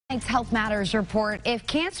Tonight's Health Matters report. If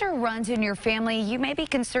cancer runs in your family, you may be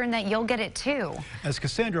concerned that you'll get it too. As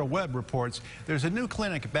Cassandra Webb reports, there's a new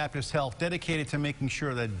clinic at Baptist Health dedicated to making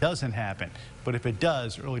sure that doesn't happen. But if it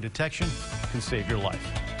does, early detection can save your life.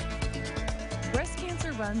 Breast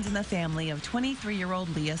cancer runs in the family of 23-year-old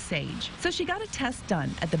Leah Sage. So she got a test done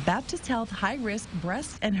at the Baptist Health High-Risk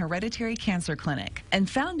Breast and Hereditary Cancer Clinic and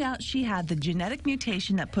found out she had the genetic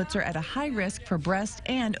mutation that puts her at a high risk for breast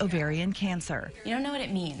and ovarian cancer. You don't know what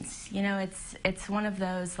it means. You know, it's one of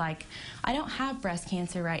those, like, I don't have breast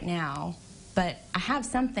cancer right now, but I have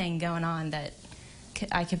something going on that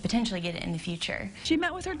I could potentially get it in the future. She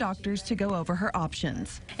met with her doctors to go over her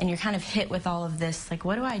options. And you're kind of hit with all of this, like,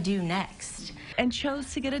 what do I do next? And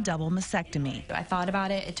chose to get a double mastectomy. I thought about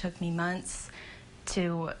it. It took me months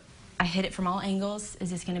I hit it from all angles. Is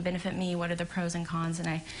this going to benefit me? What are the pros and cons? And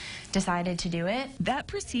I decided to do it. That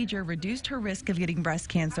procedure reduced her risk of getting breast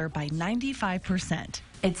cancer by 95%.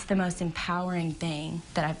 It's the most empowering thing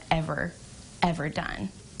that I've ever done,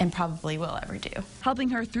 and probably will ever do. Helping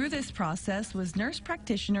her through this process was nurse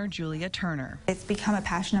practitioner Julia Turner. It's become a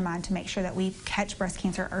passion of mine to make sure that we catch breast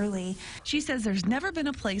cancer early. She says there's never been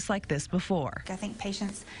a place like this before. I think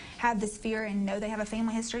patients have this fear and know they have a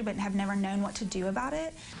family history but have never known what to do about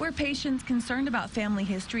it. Where patients concerned about family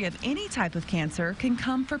history of any type of cancer can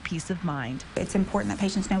come for peace of mind. It's important that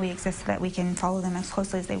patients know we exist so that we can follow them as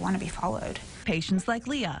closely as they want to be followed. Patients like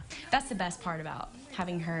Leah. That's the best part about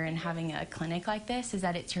having her and having a clinic like this, is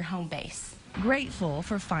that it's your home base. Grateful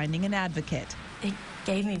for finding an advocate. It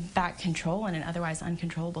gave me back control in an otherwise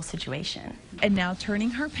uncontrollable situation. And now turning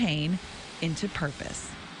her pain into purpose.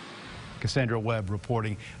 Cassandra Webb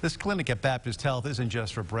reporting. This clinic at Baptist Health isn't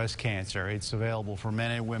just for breast cancer. It's available for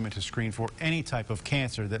men and women to screen for any type of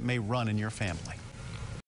cancer that may run in your family.